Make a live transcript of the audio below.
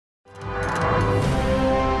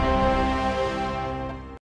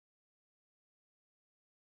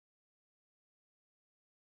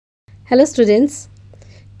Hello students,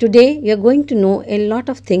 today we are going to know a lot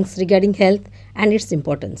of things regarding health and its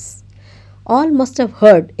importance. All must have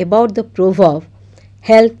heard about the proverb,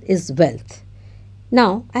 health is wealth.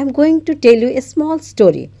 Now I am going to tell you a small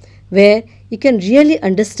story where you can really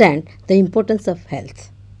understand the importance of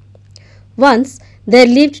health. Once there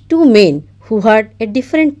lived two men who had a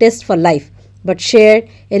different taste for life but shared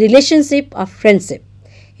a relationship of friendship.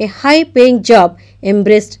 A high paying job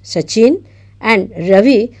embraced Sachin and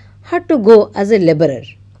Ravi had to go as a laborer.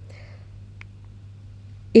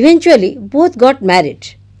 Eventually, both got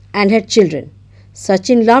married and had children.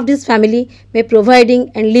 Sachin loved his family by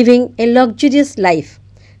providing and living a luxurious life.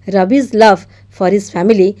 Ravi's love for his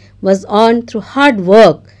family was earned through hard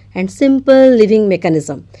work and simple living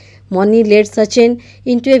mechanism. Money led Sachin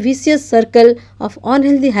into a vicious circle of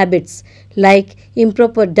unhealthy habits like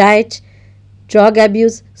improper diet, drug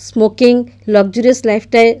abuse, smoking, luxurious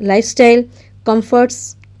lifestyle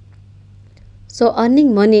comforts. So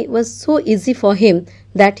earning money was so easy for him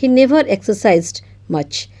that he never exercised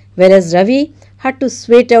much, whereas Ravi had to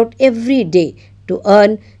sweat out every day to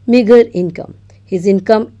earn meager income. His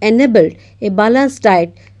income enabled a balanced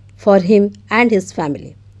diet for him and his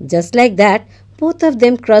family. Just like that, both of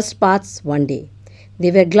them crossed paths one day.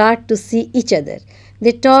 They were glad to see each other.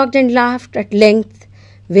 They talked and laughed at length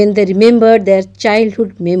when they remembered their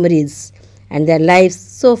childhood memories and their lives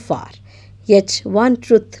so far. Yet one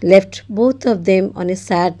truth left both of them on a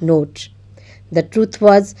sad note. The truth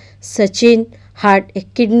was Sachin had a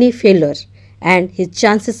kidney failure and his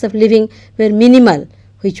chances of living were minimal,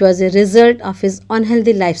 which was a result of his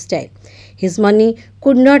unhealthy lifestyle. His money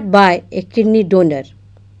could not buy a kidney donor.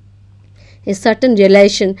 A certain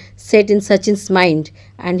realization set in Sachin's mind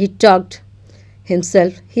and he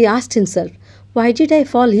asked himself, why did I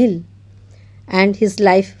fall ill? And his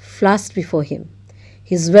life flashed before him.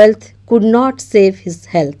 His wealth could not save his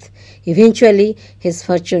health. Eventually, his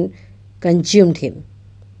fortune consumed him.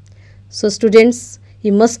 So students,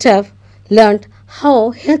 you must have learned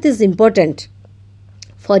how health is important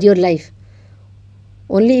for your life.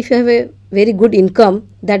 Only if you have a very good income,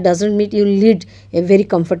 that doesn't mean you lead a very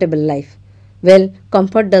comfortable life. Well,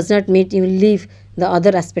 comfort does not mean you live the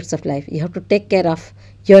other aspects of life. You have to take care of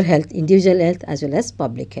your health, individual health as well as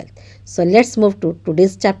public health. So let's move to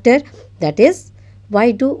today's chapter, that is,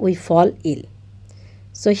 why do we fall ill?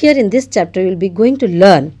 So here in this chapter, we will be going to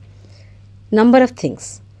learn number of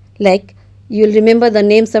things. Like you will remember the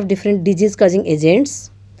names of different disease causing agents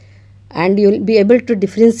and you will be able to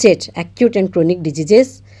differentiate acute and chronic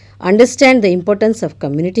diseases, understand the importance of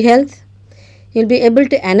community health. You will be able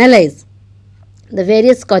to analyze the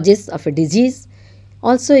various causes of a disease.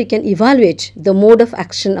 Also, you can evaluate the mode of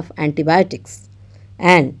action of antibiotics.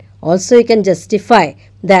 And also, you can justify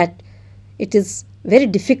that it is very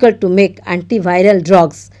difficult to make antiviral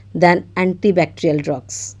drugs than antibacterial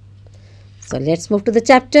drugs. So, let's move to the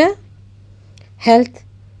chapter. Health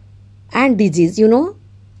and disease,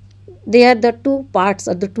 they are the two parts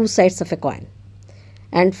or the two sides of a coin.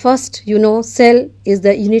 And first, cell is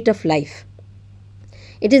the unit of life.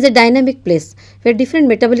 It is a dynamic place where different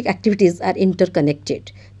metabolic activities are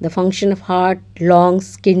interconnected. The function of heart,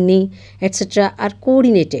 lungs, kidney, etc. are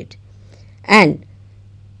coordinated. And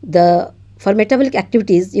for metabolic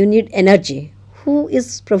activities, you need energy. Who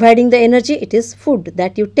is providing the energy? It is food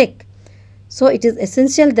that you take. So it is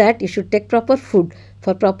essential that you should take proper food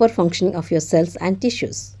for proper functioning of your cells and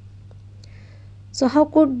tissues. So how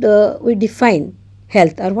could we define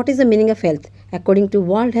health, or what is the meaning of health? According to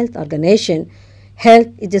World Health Organization, health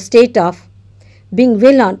is a state of being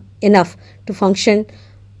well enough to function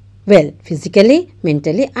well physically,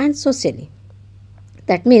 mentally and socially.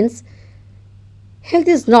 That means health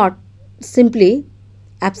is not simply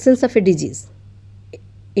absence of a disease.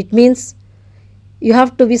 It means you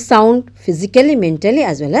have to be sound physically, mentally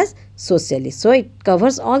as well as socially. So it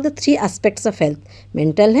covers all the three aspects of health: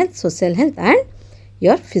 mental health, social health and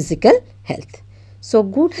your physical health. So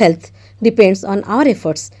good health depends on our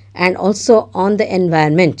efforts and also on the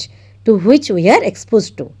environment to which we are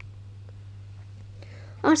exposed to.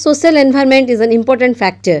 Our social environment is an important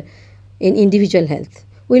factor in individual health.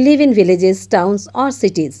 We live in villages, towns or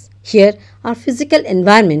cities. Here, our physical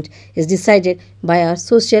environment is decided by our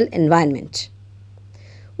social environment.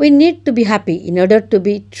 We need to be happy in order to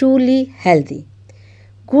be truly healthy.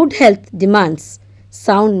 Good health demands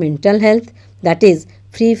sound mental health, that is,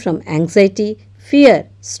 free from anxiety, fear,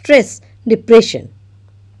 stress, depression.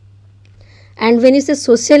 And when you say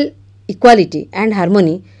social equality and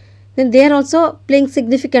harmony, then they are also playing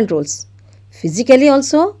significant roles. Physically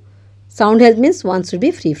also, sound health means one should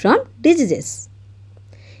be free from diseases.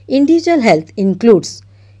 Individual health includes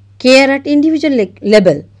care at individual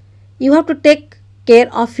level. you have to take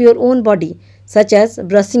care of your own body, such as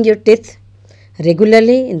brushing your teeth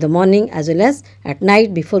regularly in the morning as well as at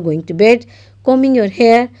night before going to bed, combing your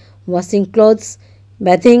hair, washing clothes,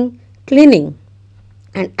 bathing, cleaning.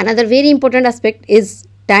 And another very important aspect is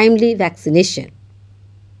timely vaccination.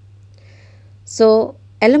 So,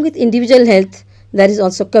 along with individual health, there is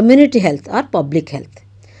also community health or public health.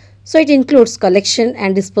 So, it includes collection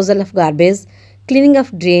and disposal of garbage, cleaning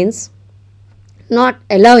of drains, not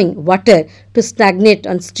allowing water to stagnate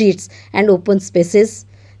on streets and open spaces.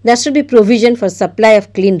 There should be provision for supply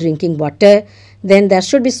of clean drinking water. Then there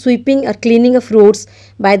should be sweeping or cleaning of roads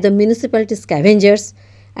by the municipality scavengers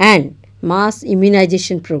and mass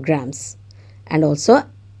immunization programs and also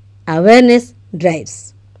awareness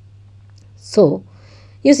drives. So,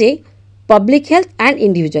 you see, public health and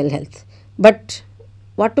individual health. But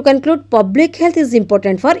what to conclude? Public health is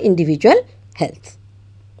important for individual health.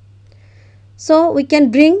 So, we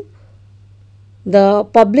can bring the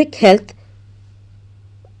public health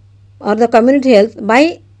or the community health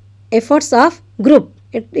by efforts of group.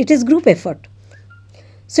 It is group effort.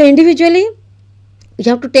 So, individually, we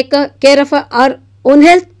have to take care of our own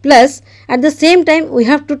health, plus at the same time we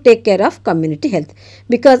have to take care of community health,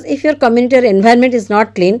 because if your community or environment is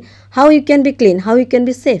not clean, how you can be clean, how you can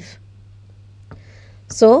be safe?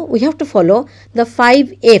 So, we have to follow the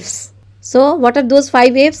 5 F's. So, what are those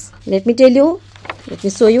 5 F's? Let me tell you. Let me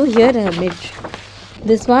show you here. I have made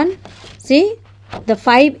this one. See, the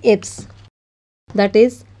 5 F's, that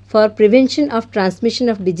is for prevention of transmission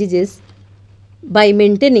of diseases by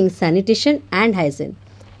maintaining sanitation and hygiene.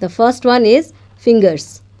 The first one is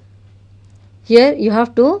fingers. Here you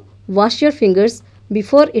have to wash your fingers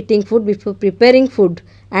before eating food, before preparing food,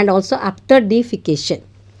 and also after defecation.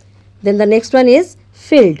 Then the next one is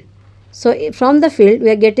field. So from the field we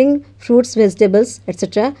are getting fruits, vegetables,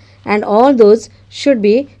 etc., and all those should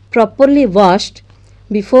be properly washed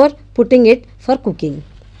before putting it for cooking.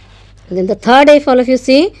 And then the third F, all of you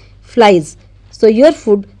see, flies. So your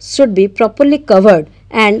food should be properly covered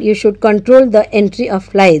and you should control the entry of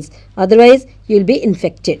flies, otherwise you will be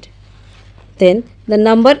infected. Then the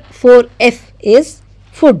number 4F is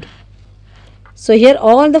food. So here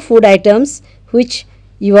all the food items which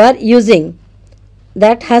you are using,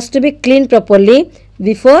 that has to be cleaned properly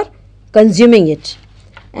before consuming it.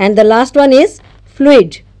 And the last one is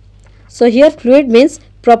fluid. So here fluid means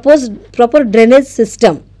proper drainage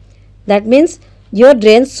system. That means your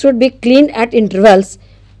drains should be cleaned at intervals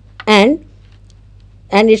and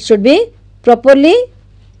it should be properly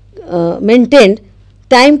maintained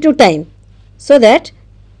time to time, so that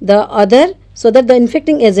the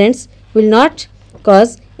infecting agents will not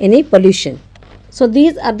cause any pollution. So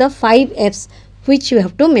these are the 5 F's which you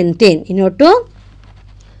have to maintain in order to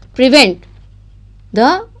prevent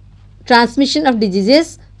the transmission of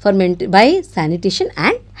diseases by sanitation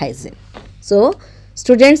and hygiene. So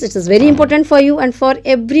students, it is very important for you and for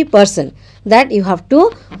every person that you have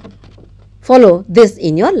to follow this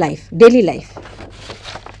in your life, daily life.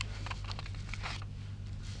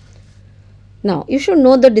 Now, you should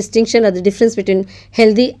know the distinction or the difference between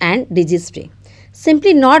healthy and disease-free.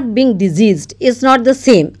 Simply not being diseased is not the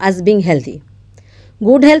same as being healthy.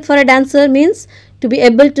 Good health for a dancer means to be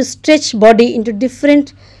able to stretch body into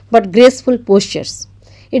different but graceful postures.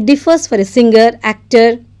 It differs for a singer,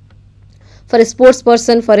 actor, for a sports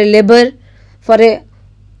person, for a laborer, for a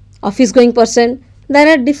office going person. There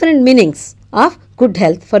are different meanings of good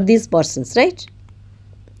health for these persons, right?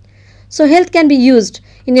 So health can be used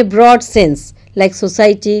in a broad sense like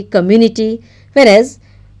society, community, whereas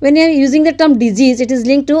when you are using the term disease, it is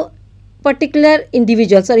linked to particular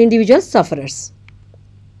individuals or individual sufferers.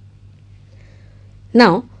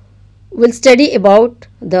 Now, we will study about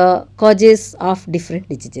the causes of different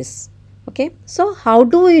diseases. Okay, so how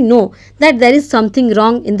do we know that there is something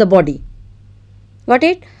wrong in the body? Got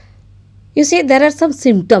it? You see, there are some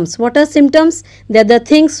symptoms. What are symptoms? They are the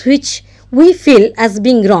things which we feel as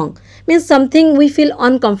being wrong. Means something we feel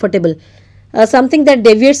uncomfortable, something that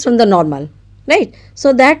deviates from the normal, right?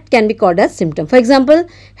 So that can be called as symptom. For example,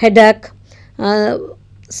 headache,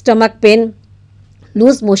 stomach pain,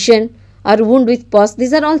 loose motion, or wound with pus.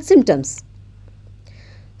 These are all symptoms.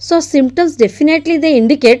 So symptoms definitely they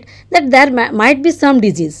indicate that there might be some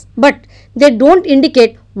disease, but they don't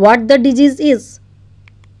indicate what the disease is.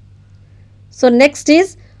 So next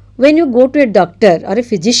is, when you go to a doctor or a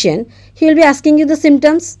physician, he will be asking you the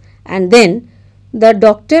symptoms, and then the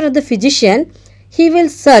doctor or the physician, he will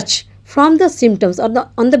search from the symptoms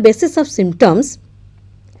or on the basis of symptoms,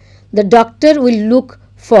 the doctor will look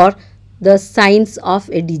for the signs of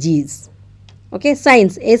a disease. Okay,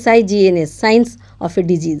 signs, S-I-G-N-S, signs of a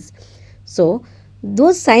disease. So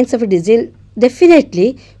those signs of a disease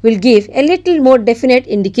definitely will give a little more definite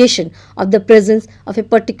indication of the presence of a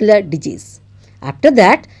particular disease. After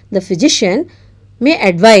that, the physician may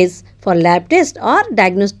advise for lab tests or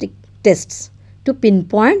diagnostic tests to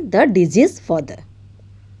pinpoint the disease further.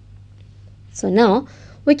 So now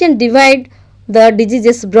we can divide the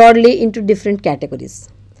diseases broadly into different categories.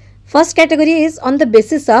 First category is on the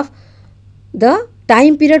basis of the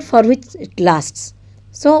time period for which it lasts.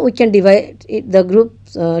 So we can divide the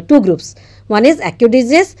groups, two groups. One is acute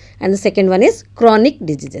diseases and the second one is chronic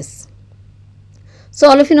diseases. So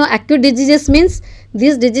all of you know, acute diseases means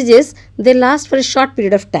these diseases, they last for a short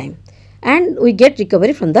period of time and we get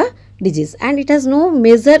recovery from the disease and it has no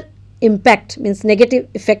major impact, means negative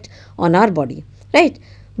effect on our body, right?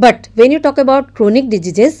 But when you talk about chronic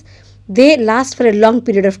diseases, they last for a long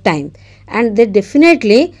period of time and they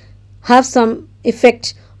definitely have some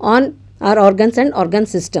effect on our organs and organ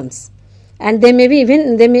systems, and they may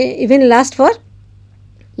even last for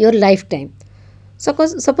your lifetime.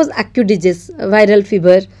 Suppose acute disease, viral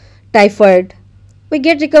fever, typhoid, we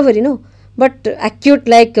get recovery, no? But acute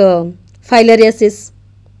like filariasis,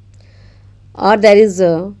 or there is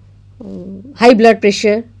high blood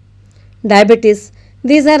pressure, diabetes,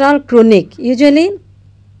 these are all chronic. Usually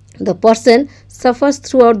the person suffers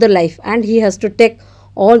throughout the life and he has to take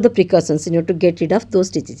all the precautions in order to get rid of those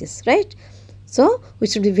diseases, right? So we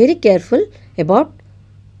should be very careful about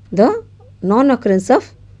the non-occurrence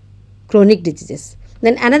of chronic diseases.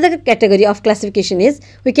 Then another category of classification is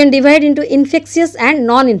we can divide into infectious and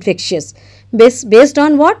non-infectious. Based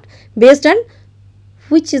on what? Based on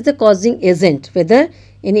which is the causing agent, whether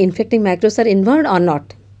any infecting microbes are involved or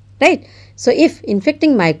not, right? So if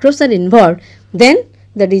infecting microbes are involved, then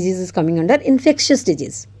the disease is coming under infectious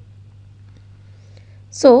disease.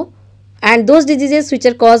 So, and those diseases which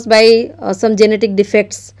are caused by some genetic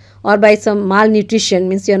defects or by some malnutrition,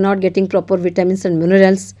 means you are not getting proper vitamins and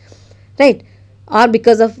minerals, right, or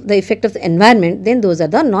because of the effect of the environment, then those are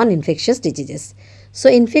the non-infectious diseases. So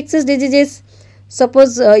infectious diseases,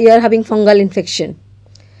 suppose you are having fungal infection,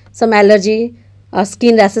 some allergy or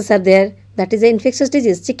skin rashes are there, that is an infectious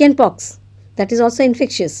disease. Chicken pox, that is also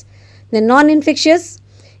infectious. Then non-infectious,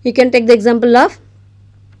 you can take the example of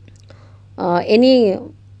any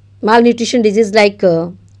malnutrition disease like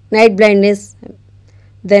night blindness,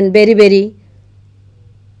 then beriberi.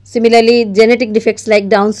 Similarly, genetic defects like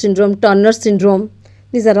Down syndrome, Turner syndrome,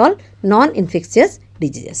 these are all non-infectious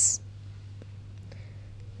diseases.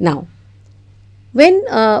 Now, when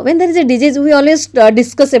there is a disease, we always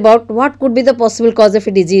discuss about what could be the possible cause of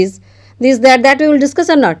a disease. This, that we will discuss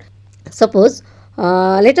or not. Suppose,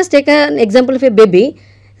 let us take an example of a baby.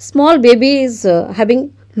 Small baby is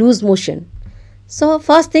having loose motion. So,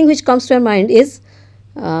 first thing which comes to our mind is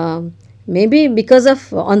maybe because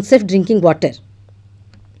of unsafe drinking water.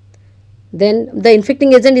 Then the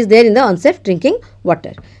infecting agent is there in the unsafe drinking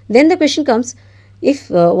water. Then the question comes, if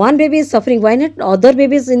one baby is suffering, why not other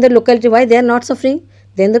babies in the locality, why they are not suffering?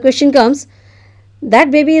 Then the question comes,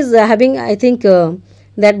 that baby is having, I think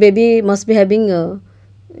that baby must be having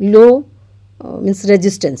low means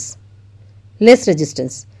resistance, less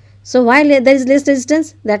resistance. So why there is less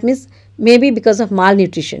resistance? That means maybe because of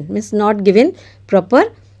malnutrition, means not given proper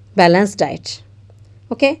balanced diet.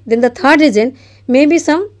 Okay. Then the third reason may be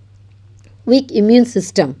some weak immune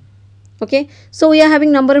system. Okay. So we are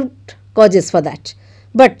having number of causes for that.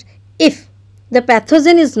 But if the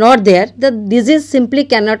pathogen is not there, the disease simply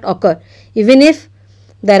cannot occur, even if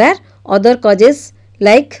there are other causes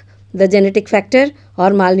like the genetic factor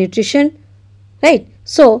or malnutrition, right?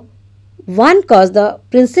 So one cause, the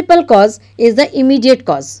principal cause is the immediate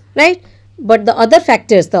cause, right? But the other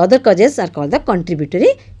factors, the other causes are called the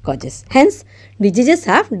contributory causes. Hence, diseases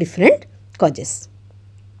have different causes.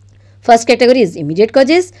 First category is immediate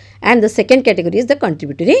causes and the second category is the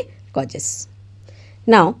contributory causes.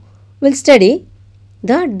 Now, we will study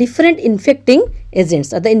the different infecting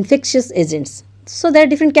agents or the infectious agents. So, there are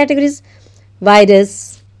different categories: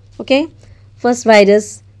 virus, okay, first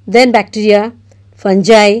virus, then bacteria,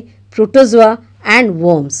 fungi, protozoa and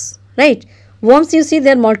worms, right. Worms, you see,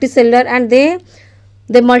 they are multicellular and they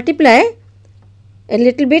multiply a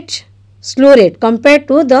little bit slow rate compared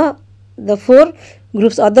to the other four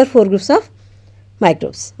groups of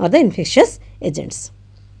microbes or the infectious agents.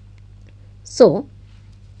 So,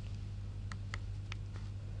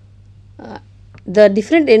 the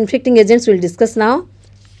different infecting agents we will discuss now.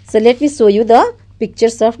 So, let me show you the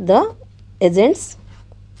pictures of the agents,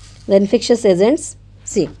 the infectious agents.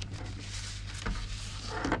 See.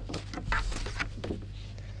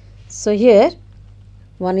 So, here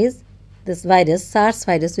one is this virus, SARS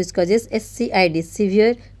virus, which causes SCID,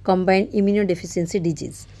 severe combined immunodeficiency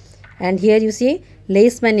disease. And here you see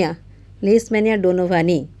Leishmania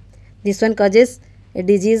donovani. This one causes a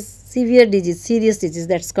disease, severe disease, serious disease,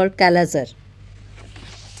 that's called Kala-Azar.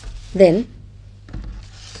 Then,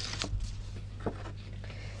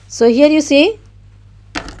 so here you see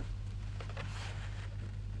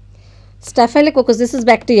Staphylococcus, this is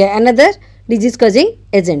bacteria, another disease causing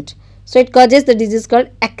agent. So it causes the disease called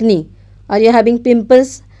acne, or you are having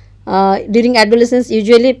pimples during adolescence.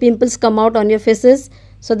 Usually pimples come out on your faces,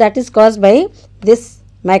 so that is caused by this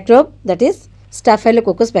microbe, that is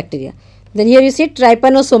Staphylococcus bacteria. Then here you see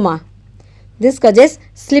Trypanosoma, this causes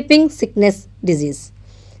sleeping sickness disease.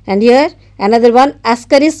 And here another one,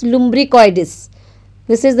 Ascaris lumbricoides,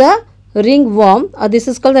 this is the ringworm, or this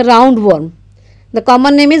is called the roundworm. The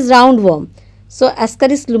common name is roundworm. So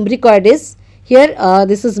Ascaris lumbricoides, here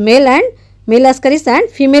this is male Ascaris and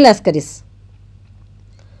female Ascaris.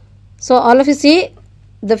 So all of you see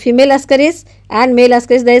the female Ascaris and male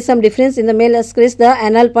Ascaris, there is some difference. In the male Ascaris the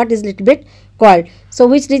anal part is little bit coiled. So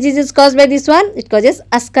which disease is caused by this one? It causes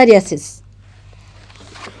ascariasis.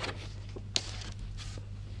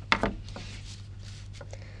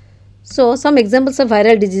 So some examples of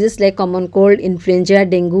viral diseases like common cold, influenza,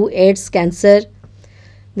 dengue, AIDS, cancer.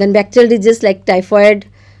 Then bacterial diseases like typhoid.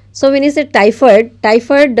 So when you say typhoid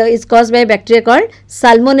is caused by a bacteria called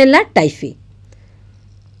Salmonella typhi.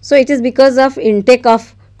 So it is because of intake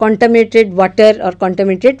of contaminated water or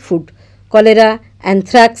contaminated food. Cholera,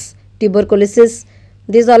 anthrax, tuberculosis,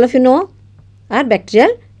 these all of you know are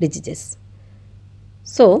bacterial diseases.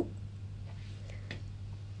 So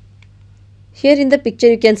here in the picture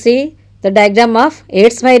you can see the diagram of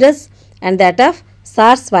AIDS virus and that of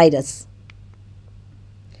SARS virus,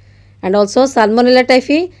 and also Salmonella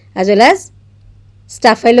typhi as well as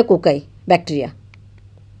Staphylococci bacteria.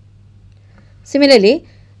 Similarly,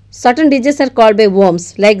 certain diseases are called by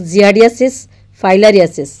worms like Giardiasis,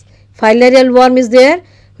 filariasis. Filarial worm is there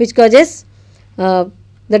which causes the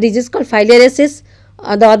disease called filariasis.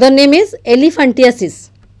 The other name is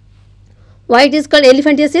elephantiasis. Why it is called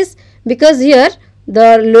elephantiasis? Because here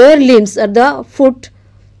the lower limbs or the foot,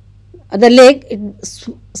 the leg, it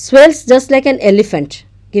swells just like an elephant,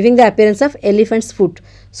 giving the appearance of elephant's foot.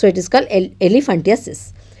 So it is called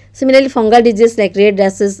elephantiasis. Similarly, fungal diseases like red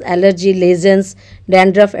rashes, allergy, lesions,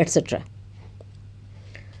 dandruff, etc.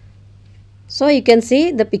 So you can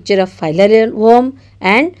see the picture of filarial worm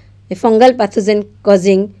and a fungal pathogen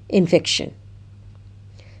causing infection.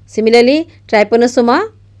 Similarly,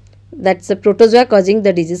 Trypanosoma, that's a protozoa causing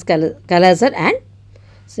the disease Kala-Azar, and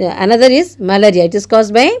another is malaria, it is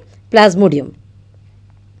caused by Plasmodium.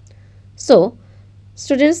 So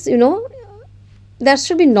students, you know, there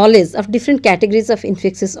should be knowledge of different categories of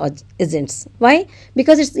infectious agents. Why?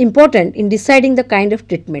 Because it's important in deciding the kind of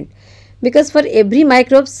treatment. Because for every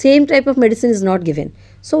microbe, same type of medicine is not given.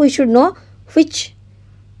 So we should know which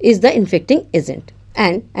is the infecting agent.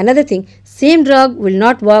 And another thing, same drug will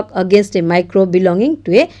not work against a microbe belonging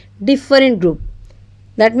to a different group.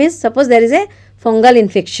 That means suppose there is a fungal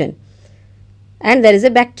infection and there is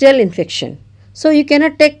a bacterial infection. So you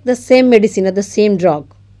cannot take the same medicine or the same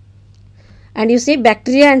drug. And you see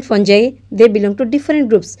bacteria and fungi, they belong to different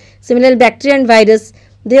groups. Similarly, bacteria and virus,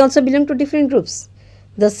 they also belong to different groups.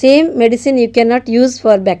 The same medicine you cannot use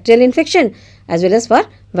for bacterial infection as well as for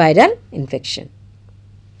viral infection.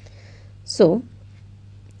 So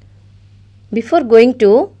before going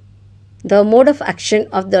to the mode of action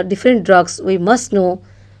of the different drugs, we must know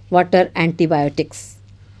what are antibiotics.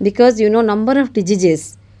 Because you know, number of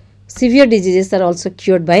diseases, severe diseases are also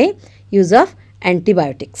cured by use of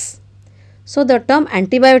antibiotics. So the term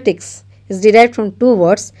antibiotics is derived from two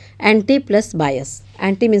words, anti plus bios.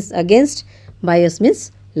 Anti means against, bios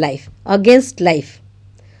means life, against life.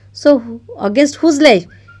 So against whose life?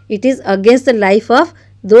 It is against the life of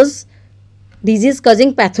those disease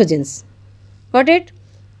causing pathogens. Got it?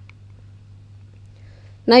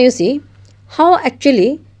 Now you see how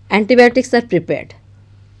actually antibiotics are prepared.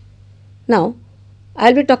 Now I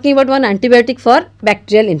will be talking about one antibiotic for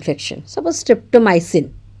bacterial infection. Suppose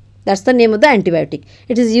streptomycin. That's the name of the antibiotic.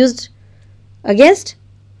 It is used against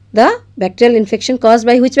the bacterial infection caused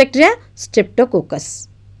by which bacteria? Streptococcus.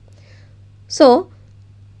 So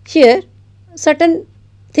here certain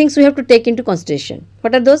things we have to take into consideration.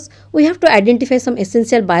 What are those? We have to identify some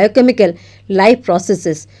essential biochemical life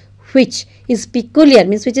processes which is peculiar,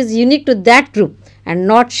 means which is unique to that group and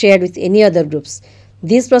not shared with any other groups.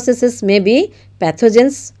 These processes may be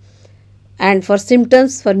pathogens and for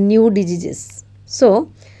symptoms for new diseases.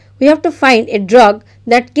 So we have to find a drug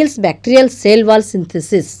that kills bacterial cell wall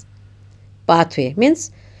synthesis pathway.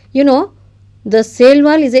 Means, you know, the cell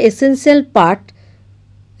wall is an essential part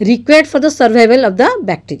required for the survival of the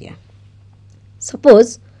bacteria.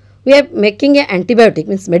 Suppose we are making an antibiotic,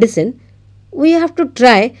 means medicine, we have to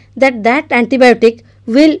try that antibiotic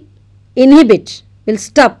will inhibit, will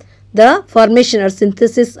stop the formation or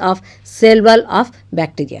synthesis of cell wall of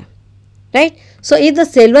bacteria. Right? So, if the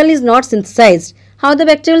cell wall is not synthesized, how the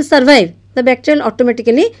bacteria will survive? The bacteria will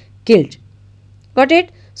automatically killed. Got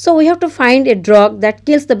it? So, we have to find a drug that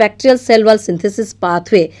kills the bacterial cell wall synthesis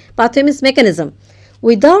pathway. Pathway means mechanism,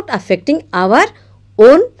 without affecting our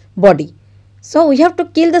own body. So, we have to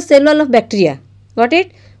kill the cell wall of bacteria. Got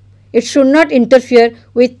it? It should not interfere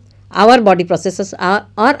with our body processes or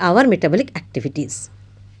our metabolic activities.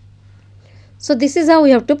 So, this is how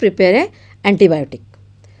we have to prepare an antibiotic.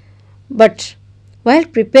 But while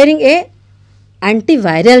preparing a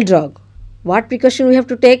antiviral drug, what precaution we have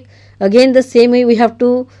to take? Again, the same way we have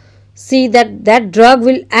to see that that drug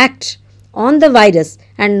will act on the virus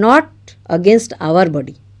and not against our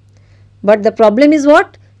body. But the problem is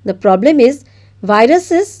what? The problem is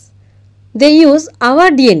viruses, they use our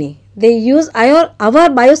DNA, they use our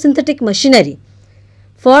biosynthetic machinery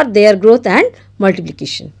for their growth and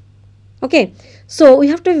multiplication. Okay, so we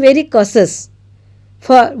have to be very cautious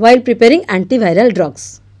while preparing antiviral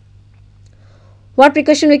drugs. What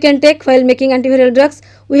precaution we can take while making antiviral drugs?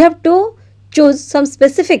 We have to choose some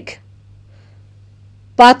specific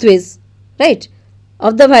pathways, right,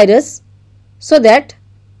 of the virus, so that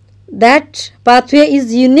pathway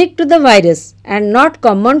is unique to the virus and not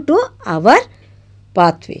common to our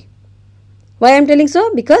pathway. Why I am telling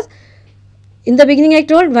so? Because in the beginning I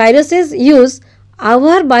told viruses use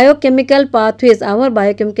our biochemical pathways, our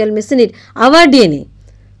biochemical machinery, our DNA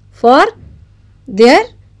for their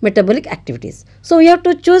metabolic activities. So, we have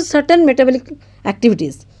to choose certain metabolic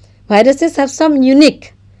activities. Viruses have some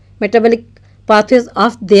unique metabolic pathways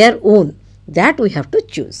of their own, that we have to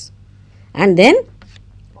choose. And then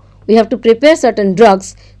we have to prepare certain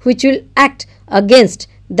drugs which will act against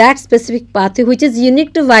that specific pathway which is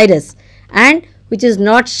unique to virus and which is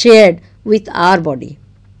not shared with our body.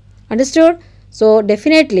 Understood? So,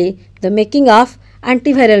 definitely the making of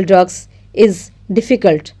antiviral drugs is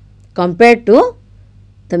difficult compared to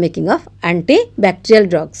the making of antibacterial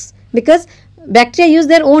drugs, because bacteria use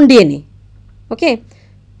their own DNA. Okay.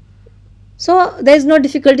 So, there is no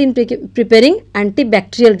difficulty in preparing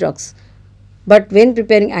antibacterial drugs. But when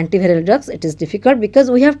preparing antiviral drugs, it is difficult because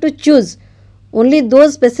we have to choose only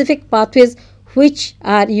those specific pathways which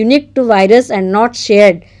are unique to virus and not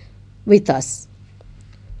shared with us.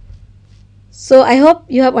 So, I hope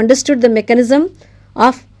you have understood the mechanism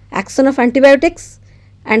of action of antibiotics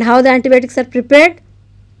and how the antibiotics are prepared.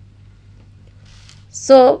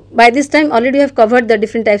 So, by this time already we have covered the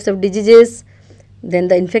different types of diseases, then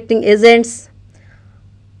the infecting agents,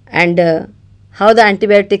 and how the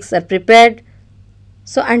antibiotics are prepared.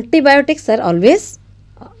 So, antibiotics are always,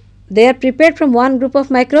 they are prepared from one group of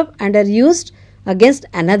microbe and are used against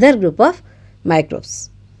another group of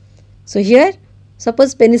microbes. So, here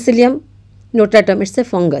suppose Penicillium notatum, it is a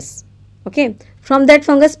fungus. Okay. From that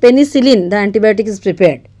fungus penicillin, the antibiotic is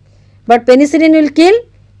prepared. But penicillin will kill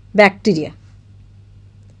bacteria.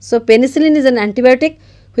 So, penicillin is an antibiotic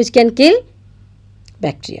which can kill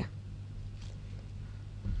bacteria.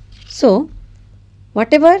 So,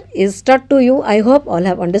 whatever is taught to you, I hope all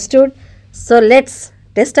have understood. So, let us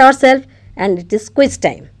test ourselves, and it is quiz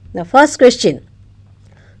time. The first question: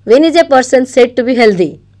 when is a person said to be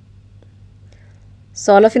healthy?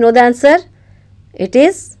 So, all of you know the answer. It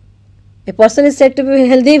is, a person is said to be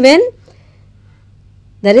healthy when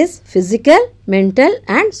there is physical, mental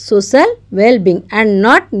and social well-being and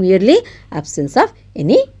not merely absence of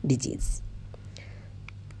any disease.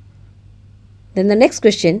 Then the next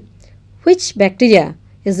question: which bacteria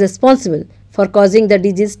is responsible for causing the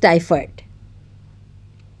disease typhoid?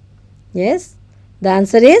 Yes, the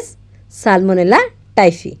answer is Salmonella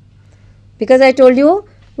typhi. Because I told you,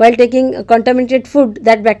 while taking contaminated food,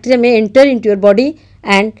 that bacteria may enter into your body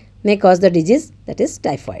and may cause the disease, that is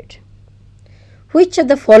typhoid. Which of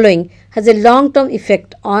the following has a long-term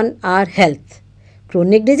effect on our health?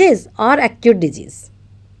 Chronic disease or acute disease?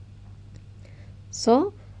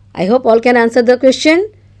 So, I hope all can answer the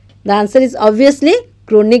question. The answer is obviously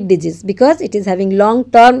chronic disease, because it is having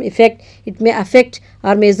long-term effect. It may affect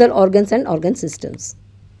our major organs and organ systems.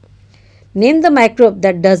 Name the microbe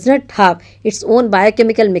that does not have its own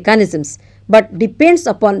biochemical mechanisms but depends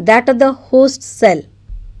upon that of the host cell.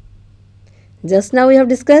 Just now we have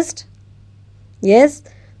discussed. Yes,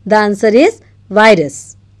 the answer is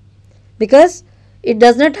virus, because it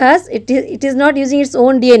does not has, it is not using its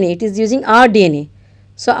own DNA, it is using our DNA.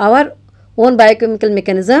 So, our own biochemical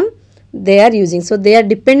mechanism they are using. So they are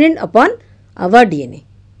dependent upon our DNA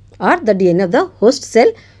or the DNA of the host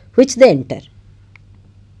cell which they enter.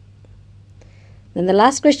 Then the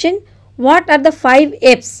last question, what are the 5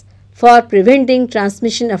 F's for preventing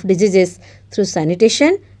transmission of diseases through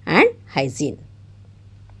sanitation and hygiene?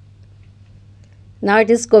 Now it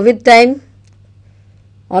is COVID time.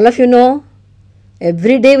 All of you know,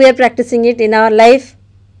 every day we are practicing it in our life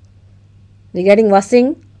regarding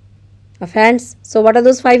washing of hands. So what are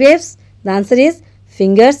those 5 F's? The answer is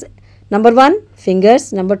fingers. Number 1,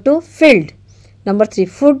 fingers. Number 2, filled. Number 3,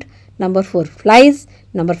 food. Number 4, flies.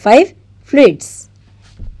 Number 5, fluids.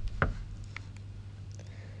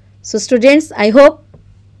 So students, I hope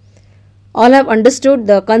all have understood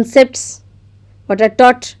the concepts what I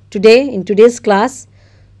taught today in today's class.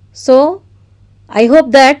 So I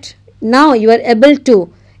hope that now you are able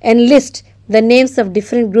to enlist the names of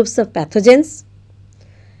different groups of pathogens,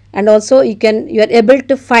 and also you are able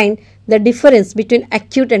to find the difference between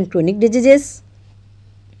acute and chronic diseases,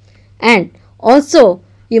 and also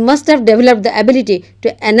you must have developed the ability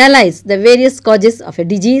to analyze the various causes of a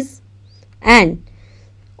disease, and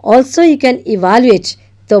also you can evaluate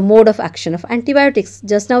the mode of action of antibiotics.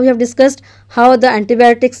 Just now we have discussed how the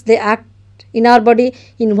antibiotics they act in our body,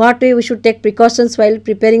 in what way we should take precautions while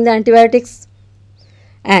preparing the antibiotics,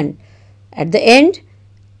 and at the end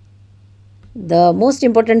the most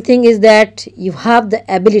important thing is that you have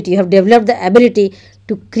developed the ability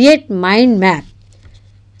to create mind map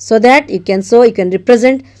so that you can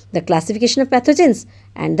represent the classification of pathogens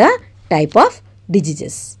and the type of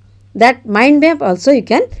diseases. That mind map also you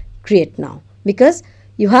can create now because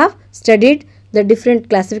you have studied the different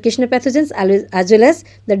classification of pathogens as well as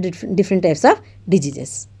the different types of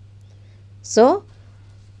diseases. So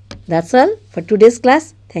that's all for today's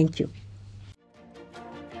class. Thank you.